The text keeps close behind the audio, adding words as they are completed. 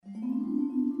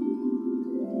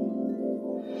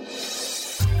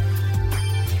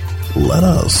Let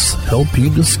us help you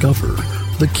discover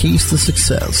the keys to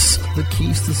success,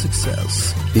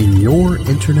 in your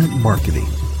internet marketing.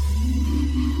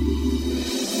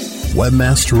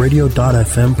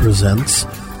 Webmasterradio.fm presents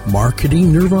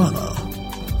Marketing Nirvana,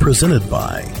 presented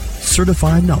by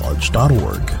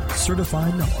CertifiedKnowledge.org.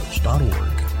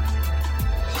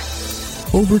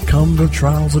 Overcome the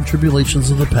trials and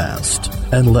tribulations of the past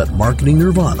and let Marketing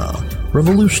Nirvana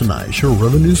revolutionize your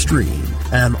revenue stream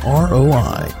and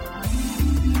ROI.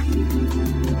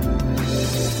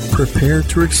 Prepare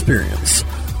to experience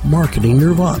Marketing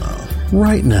Nirvana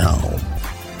right now.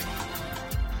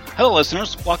 Hello,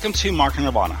 listeners. Welcome to Marketing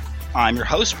Nirvana. I'm your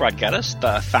host, Brad Geddes,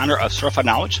 the founder of Certified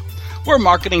Knowledge. We're a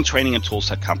marketing, training, and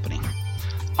toolset company.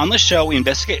 On this show, we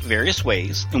investigate various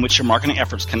ways in which your marketing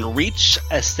efforts can reach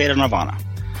a state of nirvana.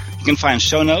 You can find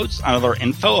show notes and other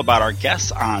info about our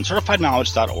guests on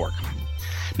CertifiedKnowledge.org.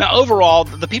 Now, overall,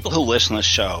 the people who listen to this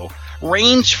show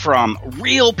range from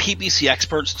real PPC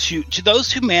experts to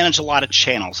those who manage a lot of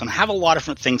channels and have a lot of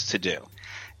different things to do.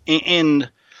 And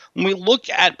when we look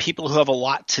at people who have a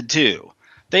lot to do,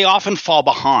 they often fall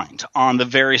behind on the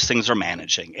various things they're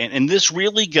managing. And this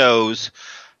really goes,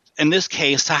 in this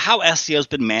case, to how SEO has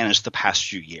been managed the past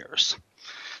few years.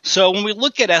 So when we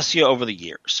look at SEO over the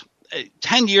years,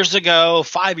 10 years ago,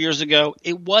 5 years ago,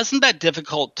 it wasn't that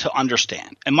difficult to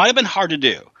understand. It might have been hard to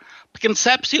do. But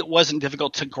conceptually, it wasn't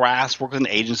difficult to grasp, work with an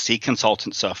agency,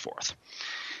 consultant, so forth.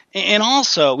 And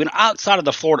also, outside of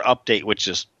the Florida update, which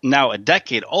is now a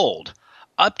decade old,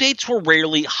 updates were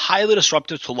rarely highly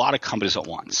disruptive to a lot of companies at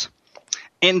once.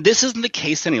 And this isn't the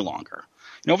case any longer.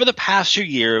 Over the past few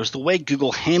years, the way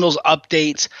Google handles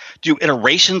updates, do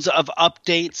iterations of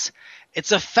updates,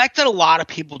 it's affected a lot of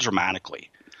people dramatically.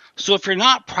 So if you're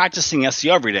not practicing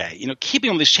SEO every day, keeping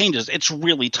up with these changes, it's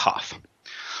really tough.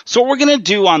 So what we're going to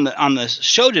do on the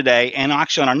show today, and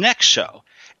actually on our next show,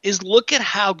 is look at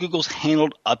how Google's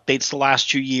handled updates the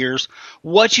last few years,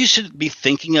 what you should be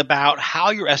thinking about, how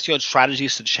your SEO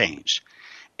strategies should change.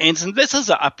 And since this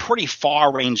is a pretty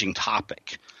far-ranging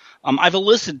topic, I've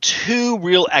enlisted two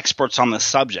real experts on this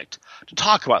subject to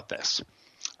talk about this.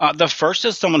 The first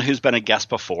is someone who's been a guest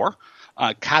before,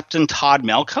 Captain Todd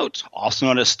Mallicoat, also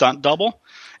known as Stunt Double.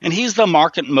 And he's the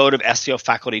Market Motive SEO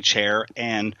Faculty Chair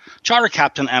and Charter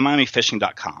Captain at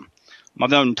MiamiFishing.com. I've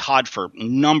known Todd for a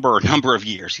number of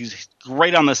years. He's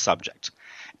great on this subject.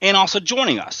 And also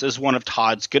joining us is one of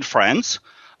Todd's good friends,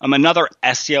 another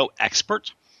SEO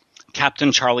expert,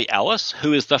 Captain Charlie Ellis,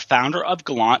 who is the founder of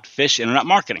Gallant Fish Internet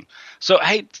Marketing. So,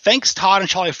 hey, thanks, Todd and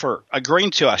Charlie, for agreeing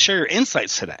to share your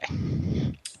insights today.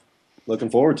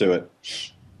 Looking forward to it.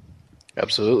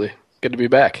 Absolutely. Good to be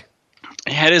back.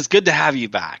 Yeah, it is good to have you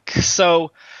back.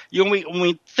 So, when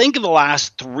we think of the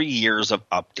last 3 years of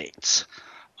updates,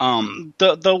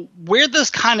 the where this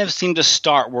kind of seemed to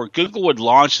start, where Google would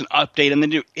launch an update and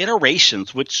then do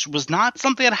iterations, which was not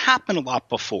something that happened a lot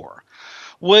before.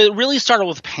 Well, it really started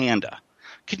with Panda.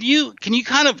 Can you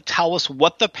kind of tell us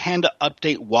what the Panda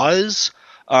update was,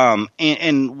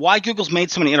 and why Google's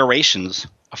made so many iterations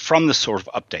from this sort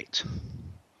of update?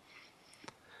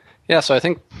 Yeah, so I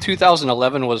think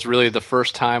 2011 was really the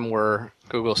first time where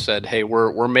Google said, hey,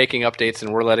 we're making updates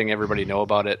and we're letting everybody know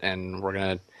about it, and we're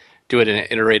going to do it in an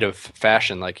iterative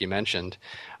fashion, like you mentioned.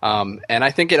 And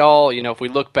I think it all, if we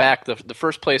look back, the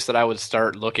first place that I would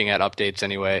start looking at updates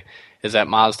anyway is at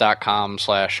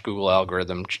moz.com/Google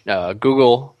algorithm,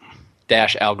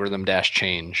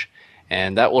 Google-algorithm-change.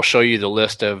 And that will show you the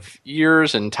list of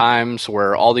years and times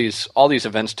where all these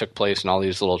events took place and all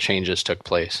these little changes took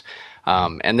place.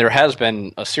 And there has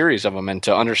been a series of them, and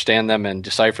to understand them and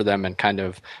decipher them and kind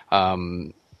of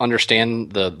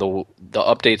understand the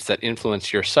updates that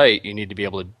influence your site, you need to be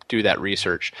able to do that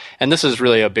research. And this is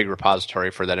really a big repository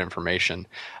for that information.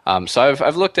 So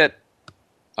I've looked at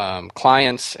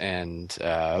clients and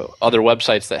other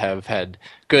websites that have had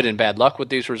good and bad luck with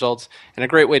these results. And a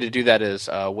great way to do that is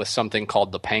with something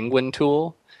called the Penguin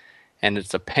tool. And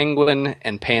it's a penguin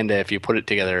and panda, if you put it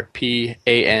together,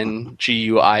 PANGUIN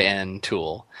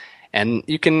tool. And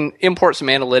you can import some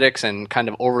analytics and kind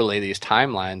of overlay these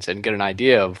timelines and get an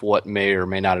idea of what may or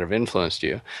may not have influenced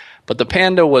you. But the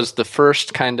panda was the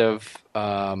first kind of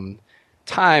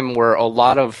time where a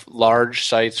lot of large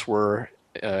sites were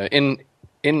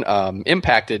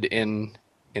impacted in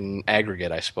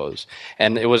aggregate, I suppose.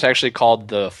 And it was actually called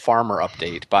the Farmer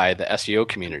Update by the SEO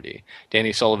community.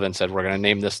 Danny Sullivan said, we're going to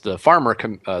name this the Farmer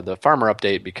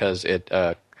Update because it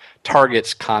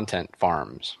targets content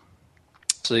farms.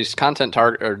 So these content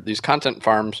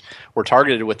farms were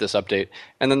targeted with this update,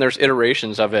 and then there's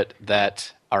iterations of it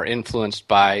that are influenced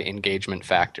by engagement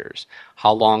factors.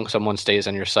 How long someone stays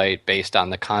on your site based on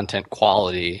the content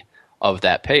quality of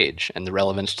that page and the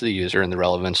relevance to the user and the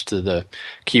relevance to the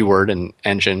keyword and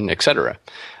engine, etc.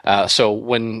 So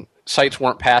when sites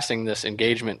weren't passing this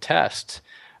engagement test,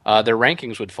 their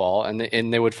rankings would fall, and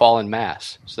they would fall in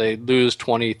mass. So they'd lose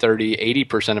 20, 30,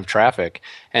 80% of traffic,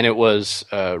 and it was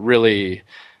really,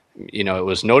 it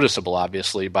was noticeable,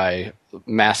 obviously, by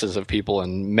masses of people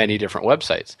and many different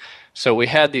websites. So we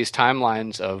had these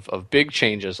timelines of big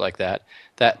changes like that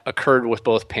occurred with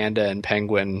both Panda and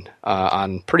Penguin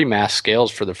on pretty mass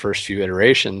scales for the first few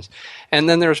iterations. And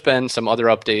then there's been some other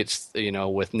updates,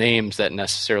 with names that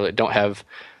necessarily don't have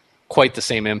quite the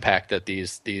same impact that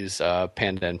these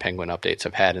Panda and Penguin updates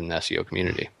have had in the SEO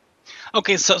community.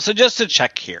 Okay, so just to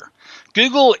check here,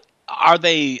 Google, are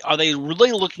they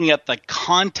really looking at the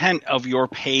content of your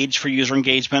page for user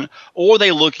engagement, or are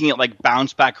they looking at like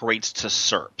bounce back rates to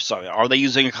SERP? So are they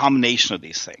using a combination of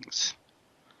these things?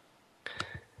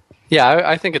 Yeah,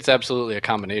 I think it's absolutely a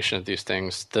combination of these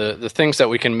things. The things that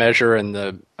we can measure and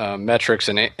the metrics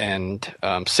and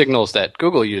signals that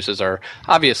Google uses are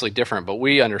obviously different, but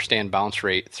we understand bounce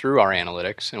rate through our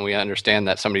analytics, and we understand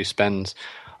that somebody spends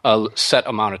a set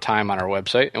amount of time on our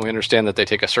website, and we understand that they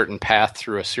take a certain path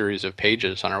through a series of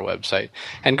pages on our website.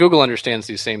 And Google understands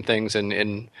these same things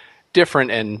in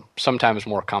different and sometimes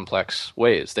more complex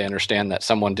ways. They understand that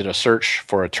someone did a search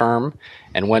for a term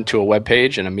and went to a web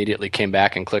page and immediately came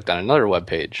back and clicked on another web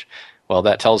page. Well,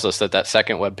 that tells us that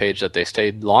second web page that they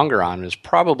stayed longer on is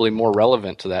probably more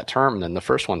relevant to that term than the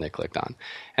first one they clicked on.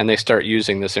 And they start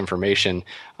using this information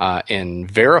in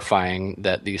verifying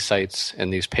that these sites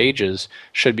and these pages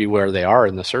should be where they are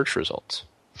in the search results.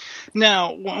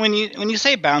 Now, when you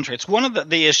say bounce rates, one of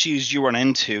the issues you run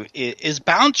into is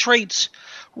bounce rates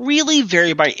really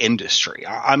vary by industry.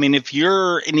 I mean, if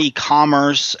you're in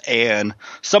e-commerce and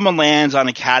someone lands on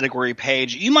a category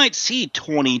page, you might see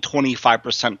 20,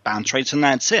 25% bounce rates, and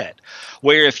that's it.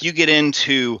 Where if you get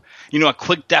into, a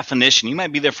quick definition, you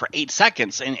might be there for 8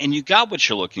 seconds and you got what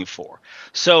you're looking for.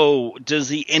 So does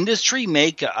the industry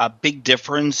make a big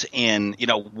difference in,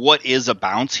 what is a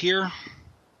bounce here?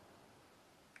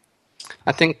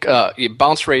 I think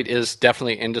bounce rate is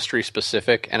definitely industry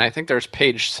specific, and I think there's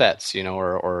page sets,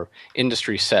 or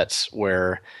industry sets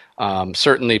where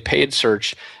certainly paid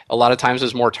search a lot of times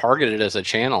is more targeted as a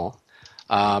channel,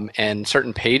 and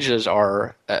certain pages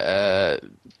are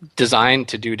designed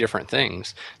to do different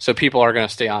things. So people are going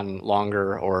to stay on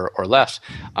longer or less,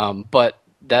 but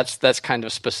that's kind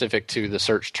of specific to the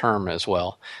search term as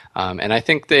well. And I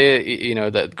think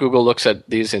that Google looks at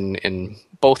these in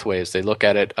both ways. They look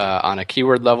at it on a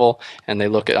keyword level, and they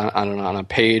look at on a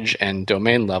page and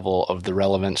domain level of the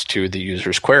relevance to the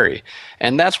user's query.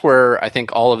 And that's where I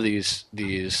think all of these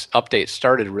updates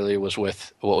started really was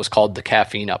with what was called the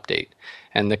caffeine update.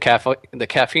 And the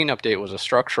caffeine update was a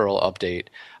structural update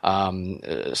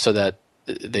so that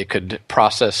they could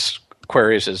process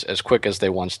queries as quick as they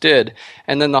once did.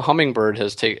 And then the Hummingbird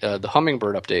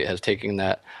update has taken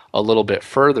that a little bit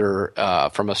further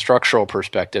from a structural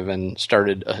perspective and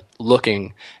started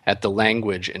looking at the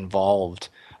language involved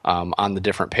on the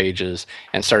different pages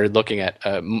and started looking at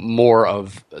more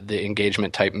of the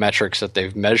engagement type metrics that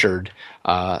they've measured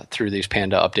through these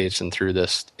Panda updates and through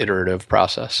this iterative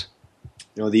process.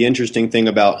 The interesting thing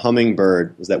about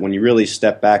Hummingbird is that when you really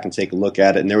step back and take a look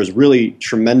at it, and there was really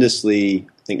tremendously,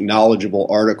 I think, knowledgeable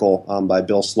article by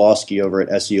Bill Slawski over at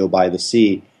SEO by the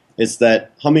Sea, it's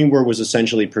that Hummingbird was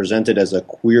essentially presented as a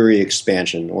query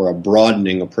expansion or a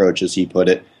broadening approach, as he put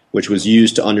it, which was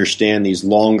used to understand these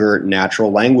longer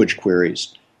natural language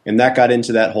queries. And that got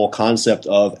into that whole concept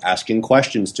of asking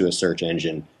questions to a search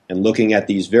engine and looking at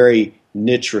these very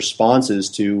niche responses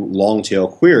to long-tail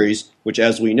queries, which,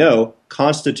 as we know,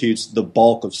 constitutes the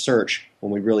bulk of search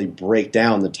when we really break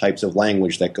down the types of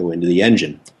language that go into the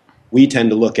engine. We tend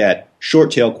to look at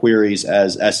short-tail queries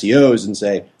as SEOs and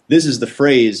say, this is the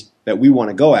phrase that we want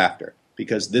to go after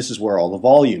because this is where all the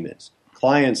volume is.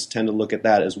 Clients tend to look at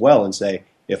that as well and say,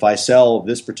 if I sell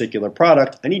this particular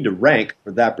product, I need to rank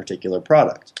for that particular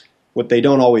product. What they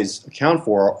don't always account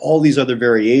for are all these other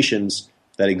variations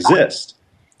that exist.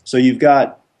 So you've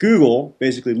got Google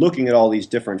basically looking at all these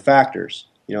different factors,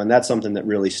 and that's something that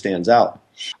really stands out.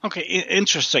 Okay,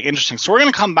 interesting. So we're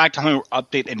going to come back to Hummingbird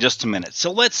update in just a minute.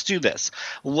 So let's do this.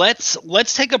 Let's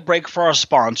take a break for our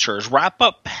sponsors, wrap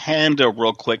up Panda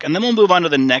real quick, and then we'll move on to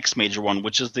the next major one,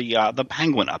 which is the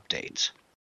Penguin update.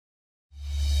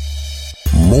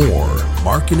 More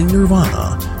Marketing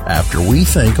Nirvana after we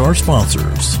thank our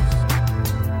sponsors.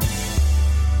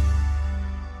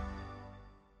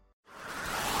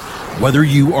 Whether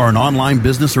you are an online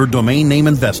business or domain name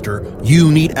investor,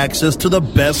 you need access to the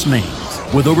best names.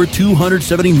 With over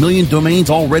 270 million domains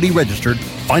already registered,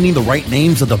 finding the right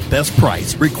names at the best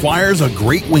price requires a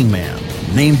great wingman.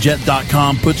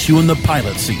 Namejet.com puts you in the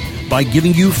pilot seat by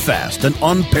giving you fast and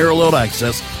unparalleled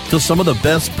access to some of the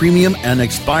best premium and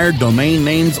expired domain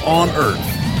names on earth.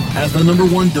 As the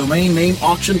 #1 domain name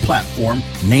auction platform,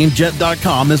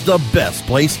 Namejet.com is the best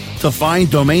place to find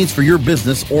domains for your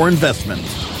business or investment.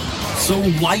 So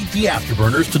light the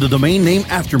afterburners to the domain name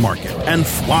aftermarket and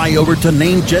fly over to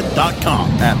Namejet.com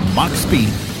at Mach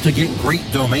speed to get great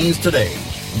domains today.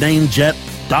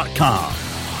 Namejet.com.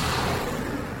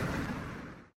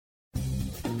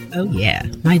 Oh yeah,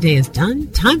 my day is done.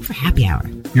 Time for happy hour.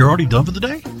 You're already done for the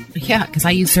day? Yeah, because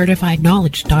I use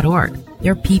CertifiedKnowledge.org.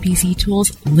 Their PPC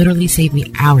tools literally save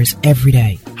me hours every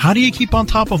day. How do you keep on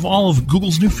top of all of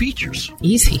Google's new features?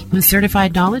 Easy. With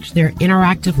Certified Knowledge, their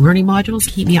interactive learning modules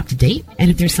keep me up to date. And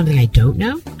if there's something I don't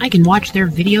know, I can watch their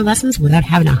video lessons without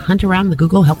having to hunt around the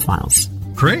Google help files.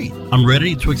 Great. I'm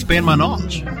ready to expand my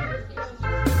knowledge.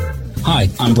 Hi,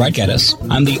 I'm Brad Geddes.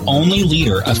 I'm the only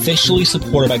leader officially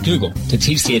supported by Google to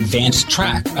teach the advanced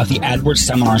track of the AdWords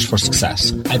Seminars for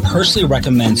Success. I personally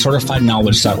recommend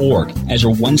CertifiedKnowledge.org as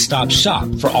your one-stop shop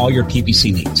for all your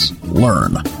PPC needs.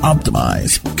 Learn,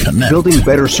 optimize, connect. Building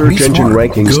better search engine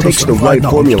rankings takes the right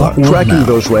formula. Tracking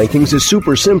those rankings is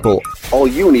super simple. All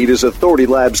you need is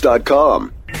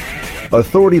authoritylabs.com.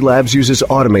 Authority Labs uses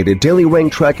automated daily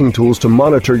rank tracking tools to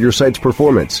monitor your site's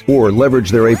performance or leverage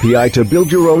their API to build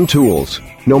your own tools.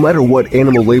 No matter what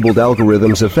animal-labeled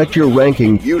algorithms affect your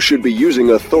ranking, you should be using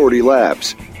Authority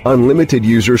Labs. Unlimited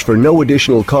users for no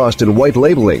additional cost and white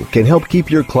labeling can help keep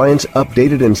your clients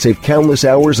updated and save countless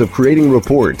hours of creating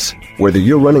reports. Whether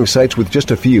you're running sites with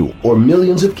just a few or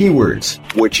millions of keywords,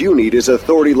 what you need is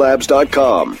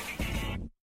authoritylabs.com.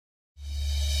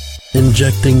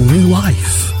 Injecting new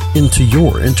life into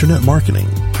your internet marketing.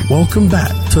 Welcome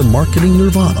back to Marketing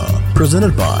Nirvana,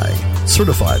 presented by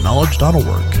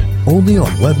CertifiedKnowledge.org, only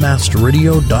on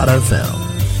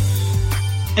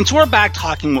webmasterradio.fm. And so we're back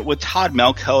talking with Todd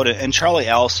Mallicoat and Charlie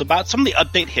Ellis about some of the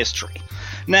update history.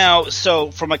 Now,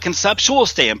 so from a conceptual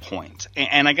standpoint,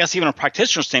 and I guess even a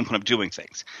practitioner standpoint of doing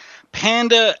things,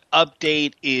 Panda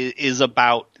Update is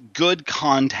about good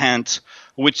content,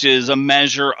 which is a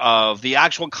measure of the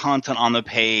actual content on the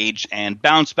page and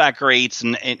bounce back rates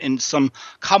and some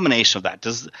combination of that.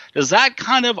 Does that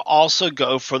kind of also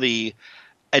go for the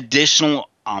additional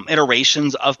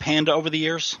iterations of Panda over the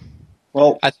years?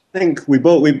 Well, I think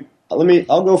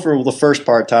I'll go for the first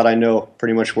part, Todd. I know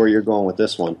pretty much where you're going with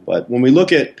this one, but when we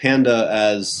look at Panda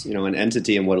as, an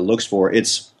entity and what it looks for,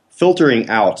 it's filtering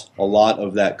out a lot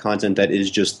of that content that is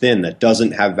just thin, that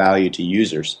doesn't have value to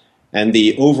users. And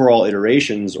the overall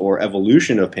iterations or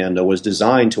evolution of Panda was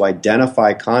designed to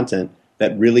identify content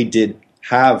that really did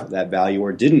have that value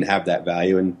or didn't have that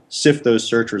value and sift those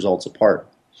search results apart.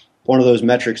 One of those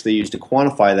metrics they used to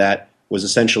quantify that was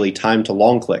essentially time to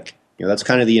long click. That's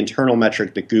kind of the internal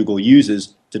metric that Google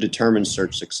uses to determine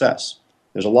search success.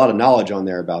 There's a lot of knowledge on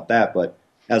there about that, but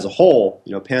as a whole,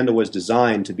 Panda was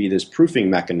designed to be this proofing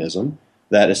mechanism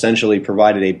that essentially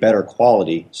provided a better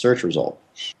quality search result.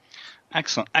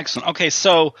 Excellent. Okay,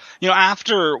 so,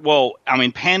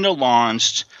 Panda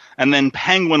launched, and then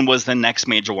Penguin was the next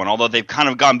major one, although they've kind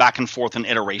of gone back and forth in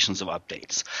iterations of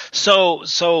updates.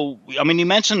 So you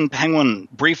mentioned Penguin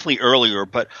briefly earlier,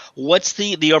 but what's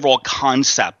the overall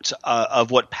concept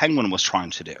of what Penguin was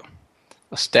trying to do?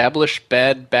 Establish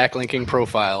bad backlinking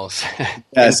profiles.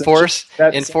 Yes,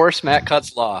 enforce Matt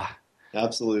Cutt's law.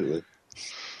 Absolutely.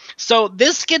 So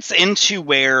this gets into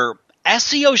where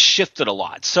SEO shifted a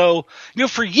lot. So,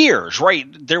 for years, right,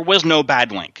 there was no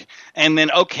bad link. And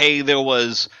then, okay, there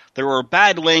were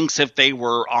bad links if they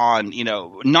were on,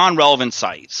 non-relevant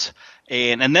sites.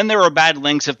 And then there were bad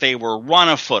links if they were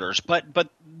run-off footers. But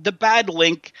the bad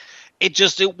link,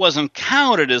 it wasn't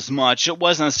counted as much. It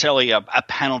wasn't necessarily a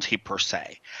penalty per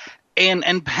se.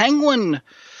 And Penguin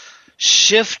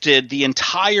shifted the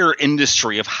entire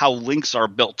industry of how links are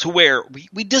built to where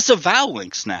we disavow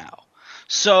links now.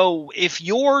 So if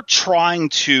you're trying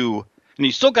to, and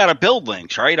you still got to build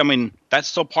links, right? That's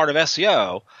still part of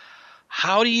SEO.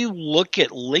 How do you look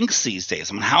at links these days?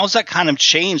 How has that kind of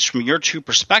changed from your two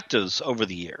perspectives over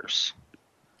the years?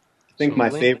 I think my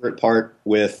favorite part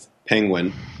with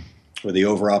Penguin, or the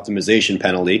over-optimization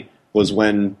penalty, was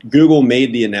when Google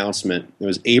made the announcement. It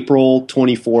was April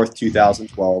 24th,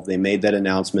 2012. They made that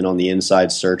announcement on the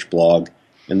Inside Search blog,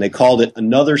 and they called it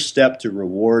another step to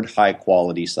reward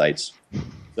high-quality sites.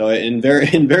 So in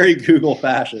very Google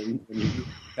fashion, when you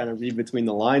kind of read between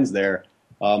the lines there,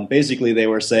 basically they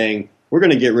were saying we're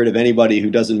going to get rid of anybody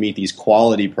who doesn't meet these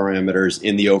quality parameters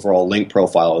in the overall link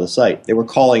profile of the site. They were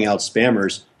calling out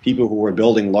spammers, people who were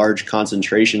building large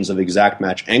concentrations of exact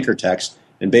match anchor text,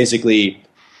 and basically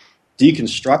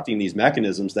deconstructing these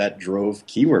mechanisms that drove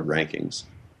keyword rankings.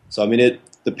 So, I mean,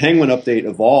 the Penguin update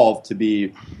evolved to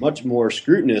be much more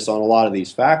scrutinous on a lot of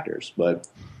these factors, but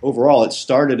overall it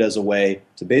started as a way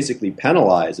to basically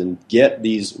penalize and get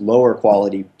these lower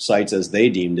quality sites, as they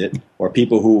deemed it, or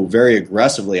people who very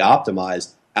aggressively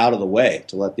optimized, out of the way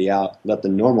to let the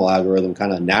normal algorithm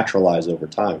kind of naturalize over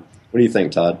time. What do you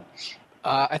think, Todd?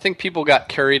 I think people got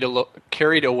carried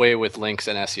away with links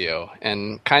and SEO,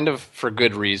 and kind of for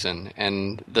good reason.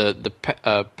 And the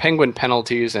Penguin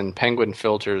penalties and Penguin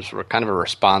filters were kind of a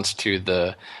response to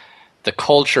the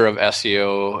culture of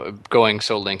SEO going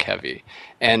so link heavy,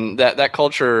 and that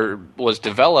culture was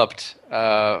developed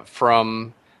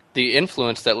from the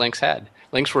influence that links had.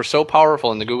 Links were so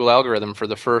powerful in the Google algorithm for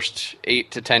the first 8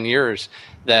 to 10 years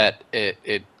that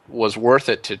it was worth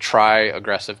it to try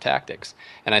aggressive tactics.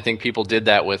 And I think people did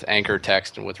that with anchor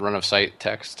text and with run-of-site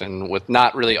text and with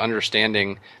not really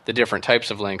understanding the different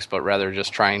types of links, but rather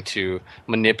just trying to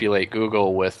manipulate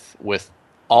Google with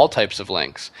all types of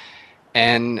links.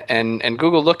 And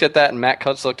Google looked at that, and Matt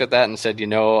Cutts looked at that and said,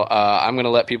 I'm going to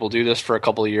let people do this for a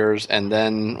couple of years, and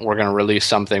then we're going to release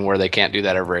something where they can't do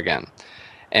that ever again.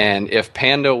 And if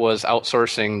Panda was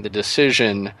outsourcing the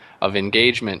decision of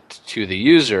engagement to the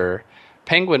user,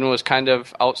 Penguin was kind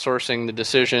of outsourcing the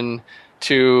decision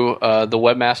to the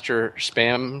webmaster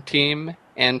spam team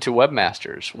and to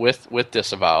webmasters with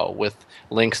disavow, with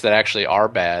links that actually are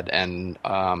bad and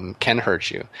can hurt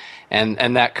you.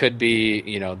 And that could be,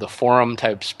 the forum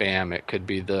type spam. It could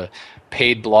be the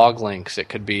paid blog links. It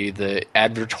could be the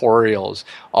advertorials.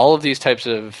 All of these types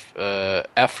of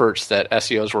efforts that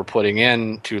SEOs were putting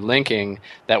in to linking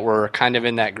that were kind of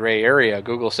in that gray area.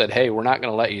 Google said, hey, we're not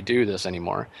going to let you do this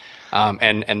anymore.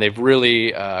 And they've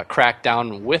really cracked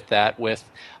down with that.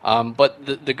 But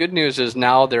the good news is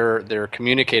now they're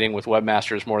communicating with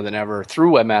webmasters more than ever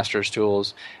through webmasters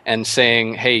tools and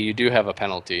saying, hey, you do have a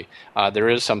penalty. There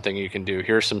is something you can do.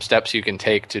 Here's some steps you can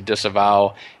take to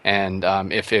disavow. And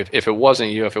if it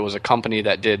wasn't you, if it was a company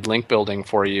that did link building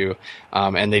for you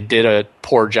and they did a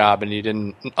poor job and you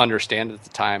didn't understand it at the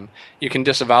time, you can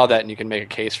disavow that and you can make a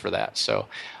case for that. So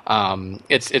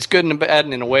it's good and bad.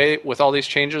 And in a way, with all these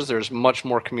changes, there's much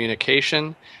more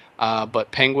communication.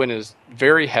 But Penguin is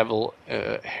very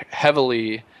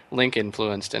heavily link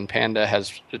influenced, and Panda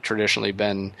has traditionally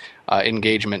been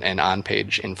engagement and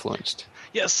on-page influenced.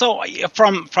 Yeah. So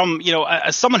from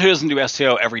as someone who doesn't do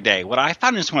SEO every day, what I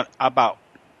found interesting about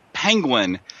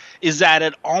Penguin is that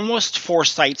it almost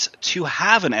forced sites to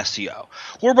have an SEO.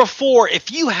 Where before,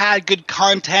 if you had good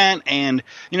content and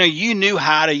you knew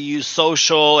how to use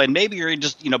social, and maybe you're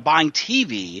just buying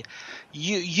TV,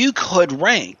 you could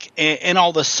rank, and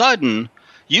all of a sudden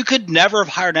you could never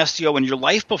have hired an SEO in your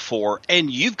life before,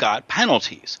 and you've got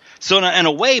penalties. So in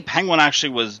a way, Penguin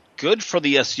actually was good for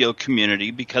the SEO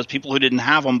community because people who didn't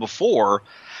have them before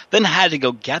then had to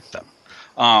go get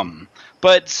them.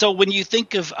 But so when you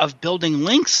think of building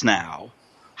links now,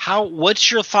 what's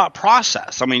your thought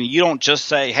process? I mean, you don't just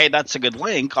say, hey, that's a good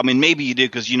link. I mean, maybe you do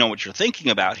because you know what you're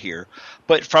thinking about here.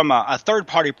 But from a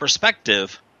third-party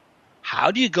perspective,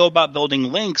 how do you go about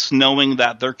building links knowing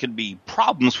that there could be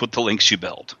problems with the links you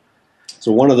build?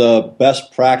 So one of the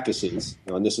best practices,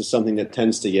 and this is something that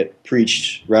tends to get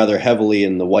preached rather heavily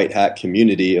in the white hat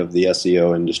community of the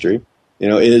SEO industry,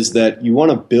 is that you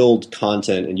want to build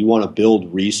content and you want to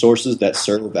build resources that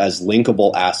serve as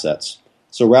linkable assets.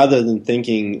 So rather than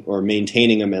thinking or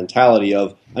maintaining a mentality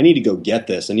of, I need to go get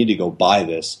this, I need to go buy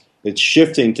this, it's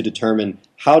shifting to determine,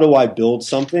 how do I build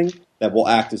something that will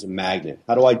act as a magnet?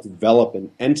 How do I develop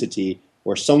an entity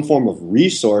or some form of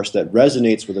resource that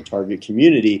resonates with a target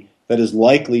community that is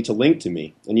likely to link to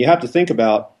me? And you have to think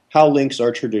about how links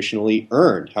are traditionally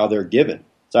earned, how they're given.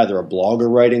 It's either a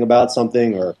blogger writing about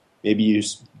something, or maybe you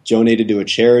donated to a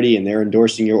charity and they're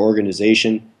endorsing your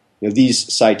organization.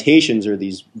 These citations or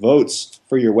these votes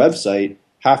for your website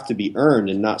have to be earned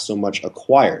and not so much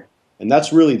acquired. And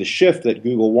that's really the shift that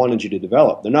Google wanted you to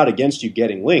develop. They're not against you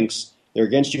getting links. They're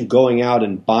against you going out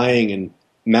and buying and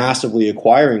massively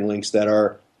acquiring links that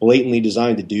are blatantly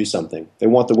designed to do something. They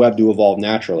want the web to evolve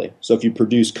naturally. So if you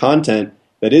produce content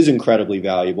that is incredibly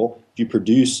valuable, if you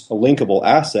produce a linkable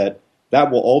asset,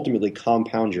 that will ultimately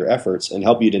compound your efforts and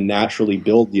help you to naturally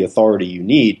build the authority you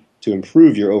need to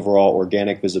improve your overall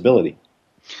organic visibility.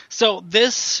 So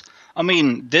this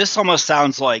almost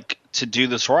sounds like, to do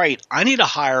this right, I need to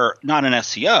hire not an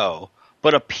SEO,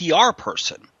 but a PR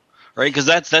person. right? Because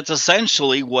that's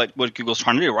essentially what Google's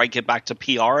trying to do, right? Get back to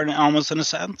PR almost in a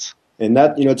sense. And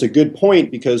that, it's a good point,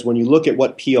 because when you look at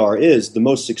what PR is, the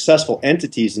most successful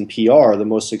entities in PR, the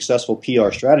most successful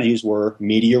PR strategies were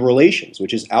media relations,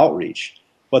 which is outreach.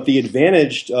 But the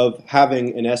advantage of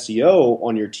having an SEO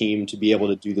on your team to be able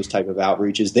to do this type of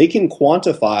outreach is they can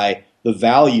quantify the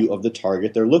value of the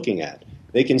target they're looking at.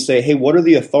 They can say, hey, what are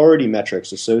the authority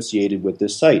metrics associated with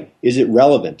this site? Is it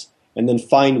relevant? And then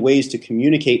find ways to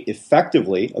communicate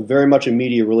effectively, very much a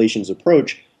media relations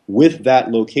approach, with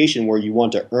that location where you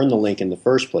want to earn the link in the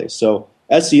first place. So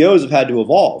SEOs have had to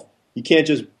evolve. You can't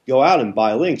just go out and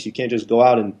buy links. You can't just go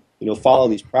out and follow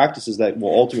these practices that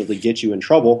will ultimately get you in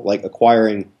trouble, like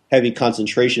acquiring heavy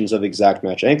concentrations of exact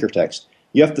match anchor text.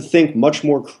 You have to think much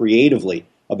more creatively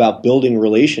about building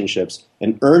relationships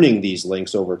and earning these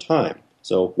links over time.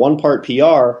 So one part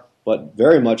PR, but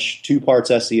very much two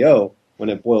parts SEO when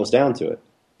it boils down to it.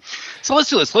 So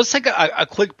let's do this. Let's take a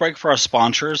quick break for our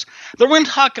sponsors. Then we're going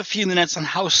to talk a few minutes on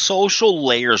how social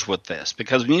layers with this,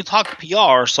 because when you talk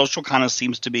PR, social kind of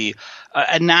seems to be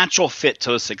a natural fit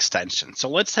to this extension. So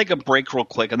let's take a break real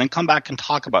quick and then come back and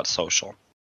talk about social.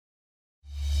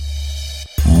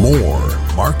 More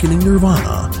Marketing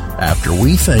Nirvana after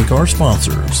we thank our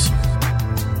sponsors.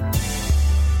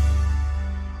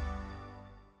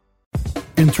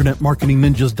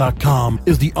 InternetMarketingNinjas.com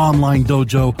is the online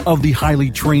dojo of the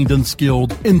highly trained and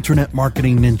skilled Internet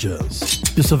Marketing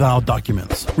Ninjas. Disavow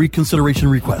documents, reconsideration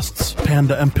requests,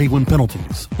 panda and paywin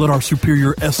penalties. Let our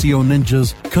superior SEO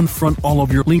ninjas confront all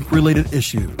of your link-related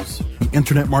issues. The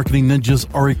Internet Marketing Ninjas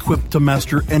are equipped to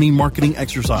master any marketing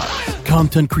exercise,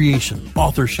 content creation,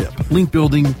 authorship, link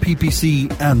building,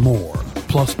 PPC, and more.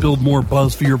 Plus, build more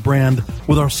buzz for your brand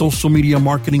with our social media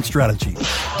marketing strategies.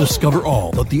 Discover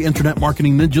all that the Internet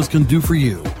Marketing Ninjas can do for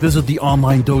you. Visit the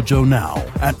online dojo now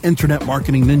at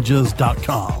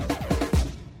InternetMarketingNinjas.com.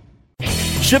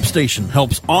 ShipStation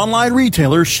helps online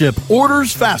retailers ship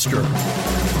orders faster.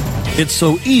 It's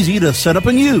so easy to set up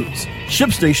and use.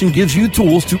 ShipStation gives you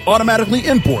tools to automatically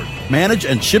import, manage,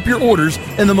 and ship your orders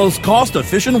in the most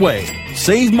cost-efficient way.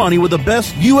 Save money with the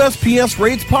best USPS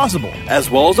rates possible, as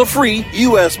well as a free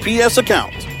USPS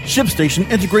account. ShipStation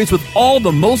integrates with all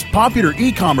the most popular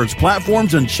e-commerce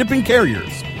platforms and shipping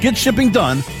carriers. Get shipping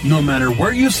done no matter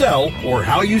where you sell or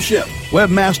how you ship.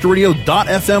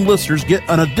 Webmasterradio.fm listeners get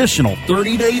an additional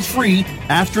 30 days free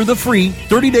after the free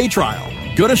 30-day trial.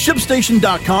 Go to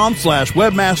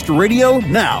ShipStation.com/webmasterradio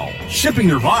now. Shipping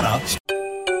Nirvana.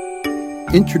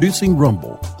 Introducing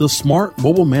Rumble, the smart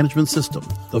mobile management system,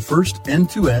 the first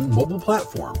end-to-end mobile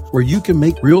platform where you can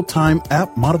make real-time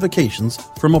app modifications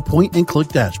from a point-and-click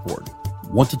dashboard.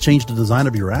 Want to change the design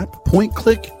of your app?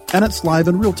 Point-click, and it's live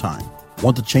in real time.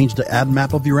 Want to change the ad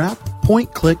map of your app?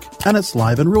 Point-click, and it's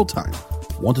live in real time.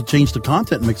 Want to change the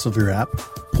content mix of your app?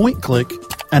 Point-click,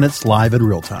 and it's live in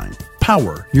real time.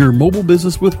 Power your mobile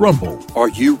business with Rumble. Are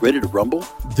you ready to rumble?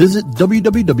 Visit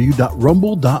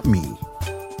www.rumble.me.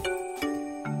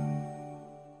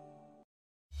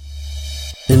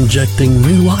 Injecting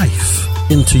new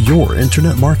life into your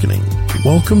internet marketing.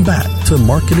 Welcome back to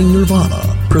Marketing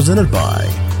Nirvana, presented by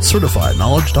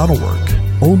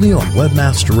CertifiedKnowledge.org, only on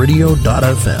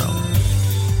WebmasterRadio.fm.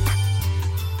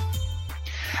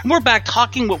 And we're back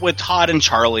talking with Todd and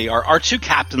Charlie, our two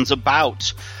captains,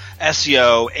 about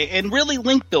SEO and really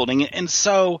link building. And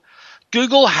so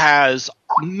Google has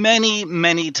many,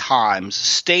 many times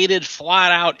stated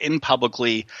flat out and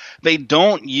publicly they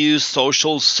don't use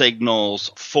social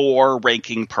signals for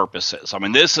ranking purposes. I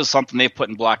mean, this is something they've put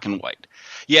in black and white.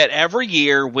 Yet every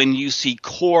year when you see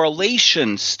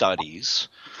correlation studies,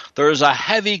 there's a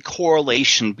heavy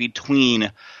correlation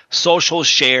between social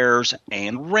shares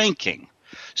and ranking.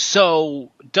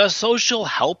 So does social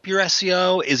help your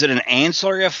SEO? Is it an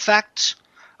ancillary effect?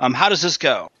 How does this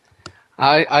go?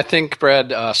 I think,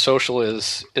 Brad, social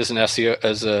is an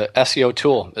SEO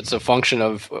tool. It's a function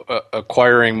of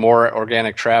acquiring more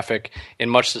organic traffic in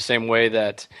much the same way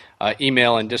that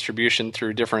email and distribution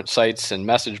through different sites and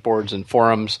message boards and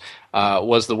forums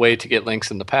was the way to get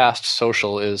links in the past.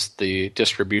 Social is the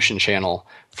distribution channel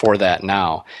for that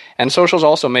now. And social's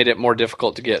also made it more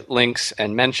difficult to get links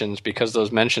and mentions because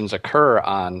those mentions occur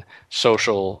on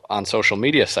social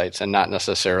media sites and not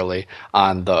necessarily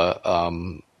on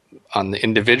the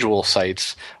individual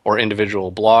sites or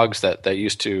individual blogs that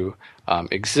used to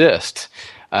exist.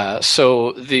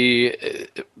 So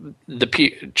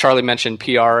Charlie mentioned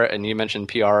PR, and you mentioned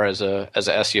PR as a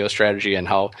SEO strategy, and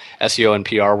how SEO and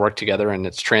PR work together, and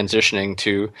it's transitioning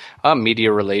to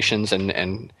media relations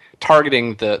and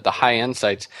targeting the high end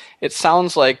sites. It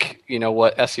sounds like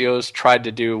what SEOs tried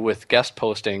to do with guest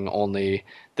posting, only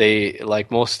they,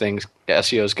 like most things,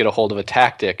 SEOs get a hold of a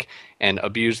tactic and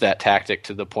abuse that tactic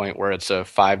to the point where it's a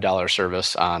 $5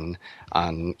 service on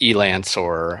Elance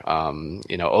or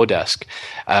Odesk.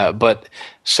 But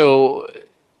so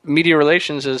media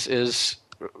relations is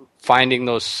finding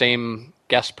those same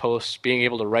guest posts, being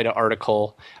able to write an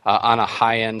article on a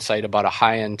high-end site about a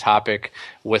high-end topic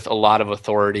with a lot of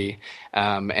authority.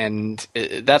 And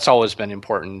that's always been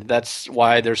important. That's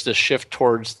why there's this shift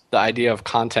towards the idea of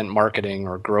content marketing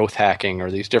or growth hacking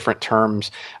or these different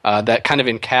terms that kind of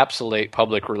encapsulate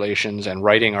public relations and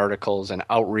writing articles and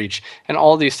outreach and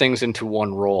all these things into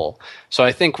one role. So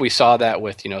I think we saw that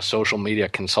with social media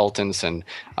consultants and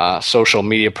social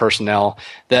media personnel,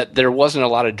 that there wasn't a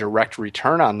lot of direct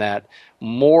return on that.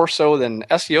 More so than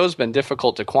SEO has been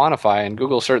difficult to quantify, and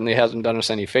Google certainly hasn't done us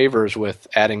any favors with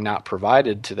adding not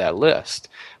provided to that list.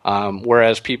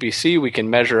 Whereas PPC, we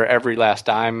can measure every last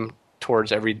dime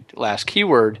towards every last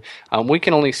keyword. We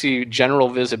can only see general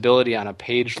visibility on a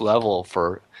page level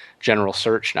for general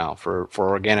search now for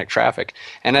organic traffic.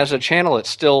 And as a channel, it's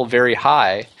still very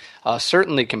high.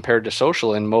 Certainly compared to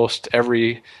social on most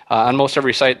every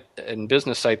site and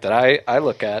business site that I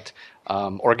look at,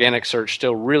 organic search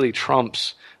still really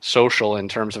trumps social in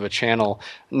terms of a channel,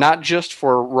 not just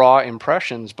for raw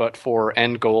impressions, but for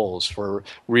end goals, for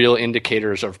real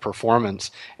indicators of performance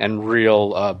and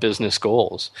real business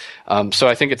goals. So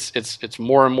I think it's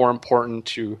more and more important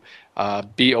to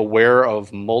be aware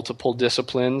of multiple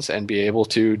disciplines and be able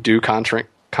to do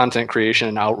content creation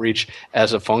and outreach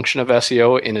as a function of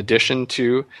SEO, in addition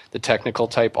to the technical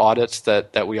type audits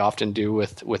that we often do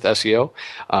with SEO.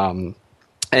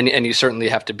 And you certainly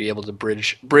have to be able to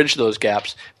bridge those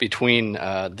gaps between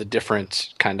the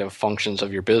different kind of functions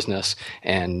of your business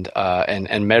and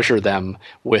measure them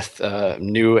with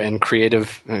new and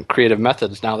creative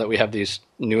methods now that we have these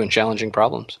new and challenging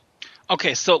problems.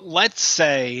 Okay, so let's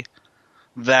say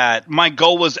that my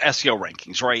goal was SEO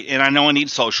rankings, right? And I know I need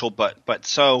social, but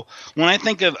so when I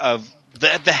think of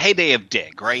the heyday of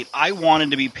Dig, right? I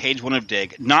wanted to be page one of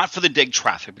Dig, not for the Dig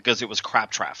traffic because it was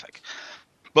crap traffic,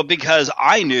 but because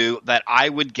I knew that I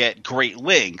would get great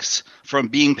links from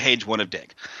being page one of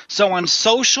Dig. So on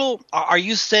social, are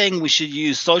you saying we should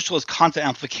use social as content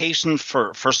amplification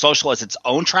for social as its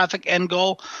own traffic end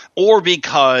goal, or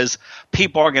because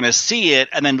people are going to see it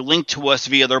and then link to us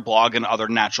via their blog and other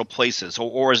natural places,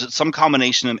 or is it some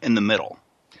combination in the middle?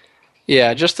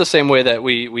 Yeah, just the same way that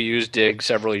we used Dig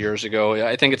several years ago.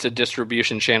 I think it's a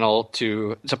distribution channel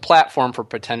it's a platform for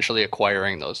potentially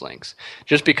acquiring those links.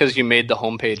 Just because you made the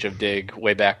homepage of Dig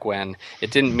way back when,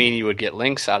 it didn't mean you would get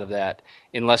links out of that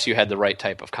unless you had the right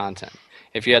type of content.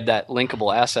 If you had that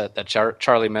linkable asset that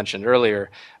Charlie mentioned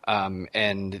earlier,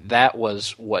 and that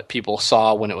was what people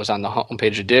saw when it was on the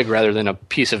homepage of Dig rather than a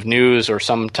piece of news or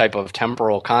some type of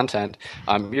temporal content,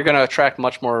 you're going to attract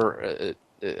much more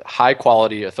high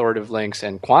quality authoritative links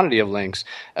and quantity of links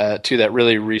to that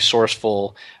really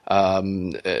resourceful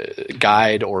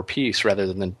guide or piece rather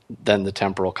than the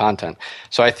temporal content.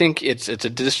 So I think it's a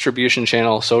distribution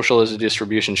channel. Social is a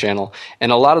distribution channel,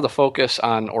 and a lot of the focus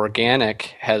on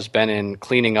organic has been in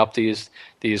cleaning up these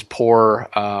poor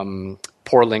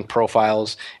link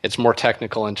profiles. It's more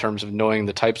technical in terms of knowing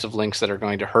the types of links that are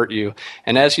going to hurt you.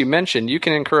 And as you mentioned, you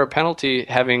can incur a penalty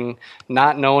having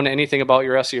not known anything about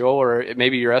your SEO, or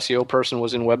maybe your SEO person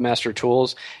was in Webmaster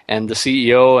Tools and the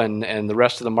CEO and the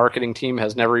rest of the marketing team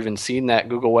has never even seen that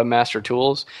Google Webmaster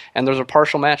Tools, and there's a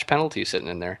partial match penalty sitting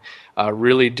in there,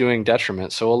 really doing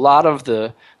detriment. So a lot of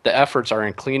the efforts are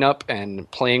in cleanup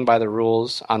and playing by the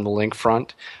rules on the link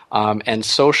front, and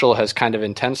social has kind of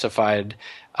intensified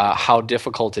how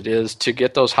difficult it is to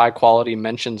get those high quality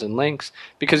mentions and links,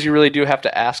 because you really do have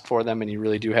to ask for them and you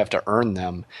really do have to earn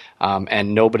them.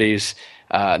 And nobody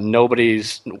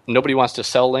wants to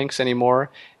sell links anymore,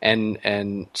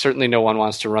 and certainly no one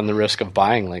wants to run the risk of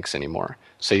buying links anymore.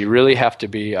 So you really have to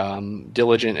be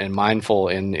diligent and mindful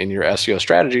in your SEO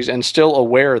strategies, and still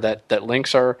aware that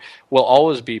links will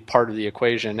always be part of the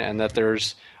equation, and that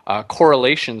there's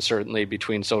correlation certainly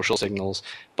between social signals,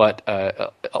 but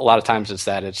a lot of times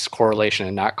it's correlation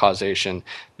and not causation.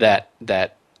 That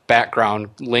background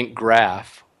link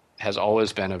graph has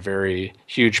always been a very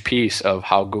huge piece of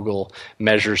how Google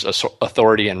measures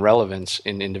authority and relevance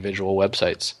in individual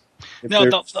websites. No,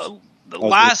 the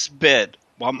last bit.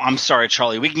 Well, I'm sorry,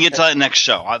 Charlie. We can get to that next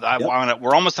show.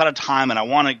 We're almost out of time, and I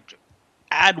want to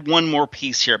add one more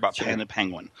piece here about Panda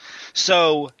Penguin.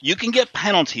 So you can get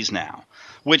penalties now,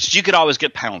 which you could always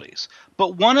get penalties.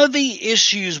 But one of the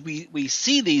issues we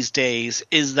see these days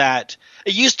is that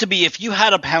it used to be if you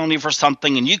had a penalty for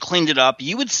something and you cleaned it up,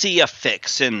 you would see a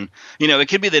fix. And, it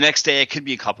could be the next day, it could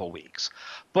be a couple of weeks.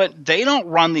 but they don't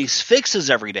run these fixes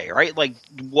every day, right? Like,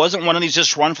 wasn't one of these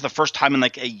just run for the first time in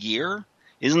like a year?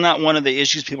 Isn't that one of the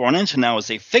issues people run into now is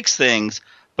they fix things,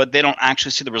 but they don't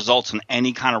actually see the results in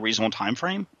any kind of reasonable time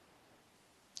frame?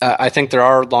 I think there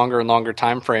are longer and longer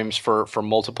time frames for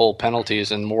multiple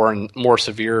penalties and more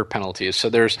severe penalties. So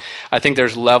I think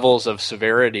there's levels of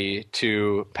severity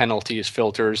to penalties,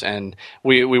 filters, and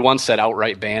we once said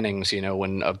outright bannings.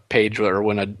 When a page or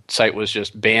when a site was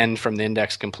just banned from the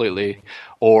index completely,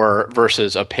 or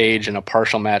versus a page and a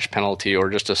partial match penalty, or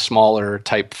just a smaller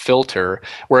type filter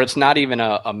where it's not even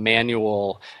a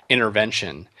manual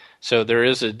intervention. So there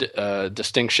is a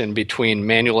distinction between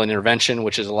manual intervention,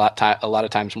 which is a lot of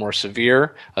times more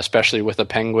severe, especially with a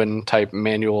penguin type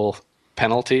manual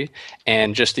penalty,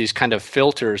 and just these kind of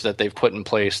filters that they've put in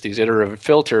place, these iterative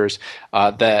filters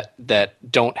that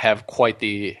don't have quite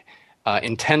the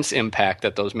intense impact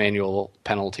that those manual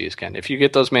penalties can. If you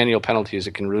get those manual penalties,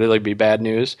 it can really be bad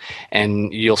news,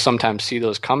 and you'll sometimes see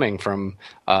those coming from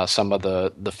some of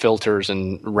the filters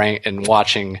and rank and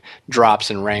watching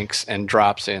drops in ranks and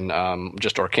drops in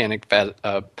just organic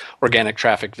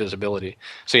traffic visibility.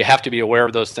 So you have to be aware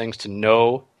of those things to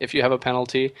know if you have a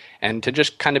penalty, and to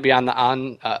just kind of be on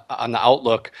the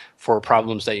outlook for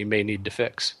problems that you may need to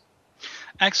fix.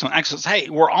 Excellent. Hey,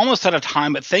 we're almost out of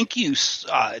time, but thank you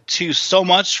so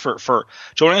much for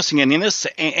joining us again.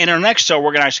 In our next show,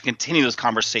 we're going to actually continue this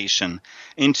conversation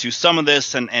into some of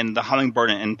this and the hummingbird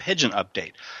and pigeon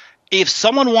update. If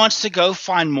someone wants to go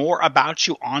find more about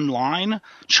you online,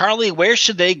 Charlie, where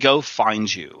should they go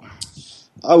find you?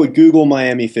 I would Google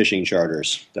Miami fishing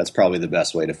charters. That's probably the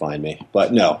best way to find me.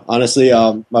 But no, honestly,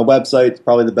 my website is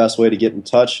probably the best way to get in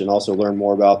touch and also learn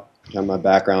more about my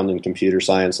background in computer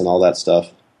science and all that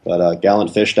stuff. But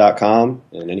gallantfish.com,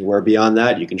 and anywhere beyond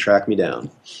that, you can track me down.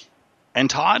 And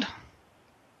Todd?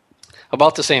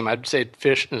 About the same. I'd say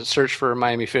search for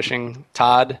Miami Fishing,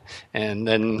 Todd, and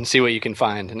then see what you can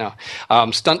find. No,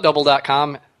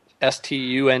 stuntdouble.com,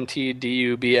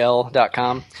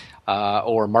 stuntdubl.com,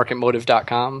 or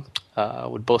marketmotive.com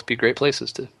would both be great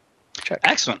places to check.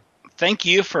 Excellent. Thank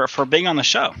you for being on the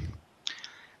show.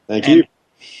 Thank you.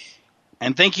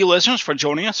 And thank you, listeners, for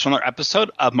joining us for another episode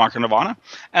of Market Nirvana.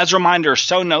 As a reminder,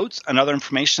 show notes and other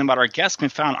information about our guests can be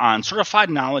found on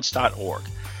certifiedknowledge.org.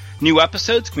 New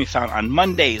episodes can be found on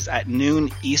Mondays at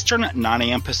noon Eastern at 9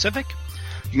 a.m. Pacific.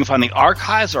 You can find the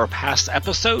archives of our past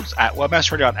episodes at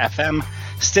webmasterradio.fm,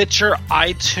 Stitcher,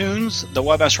 iTunes, the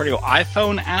Webmaster Radio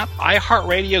iPhone app,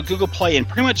 iHeartRadio, Google Play, and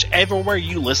pretty much everywhere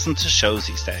you listen to shows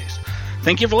these days.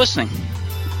 Thank you for listening.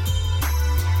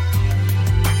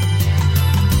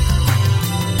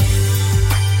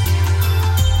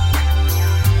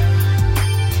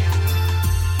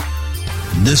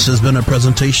 This has been a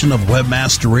presentation of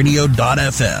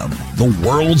WebmasterRadio.fm, the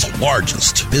world's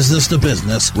largest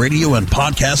business-to-business radio and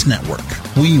podcast network.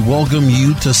 We welcome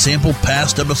you to sample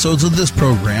past episodes of this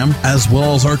program, as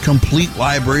well as our complete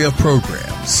library of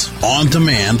programs, on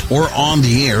demand or on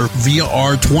the air via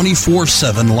our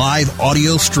 24/7 live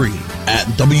audio stream at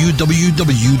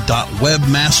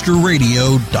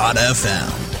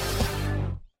www.webmasterradio.fm.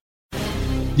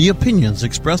 The opinions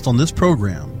expressed on this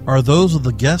program are those of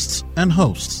the guests and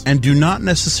hosts and do not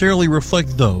necessarily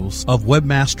reflect those of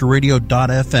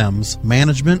WebmasterRadio.fm's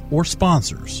management or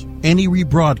sponsors. Any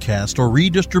rebroadcast or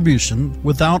redistribution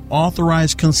without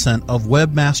authorized consent of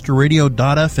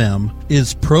WebmasterRadio.fm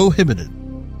is prohibited.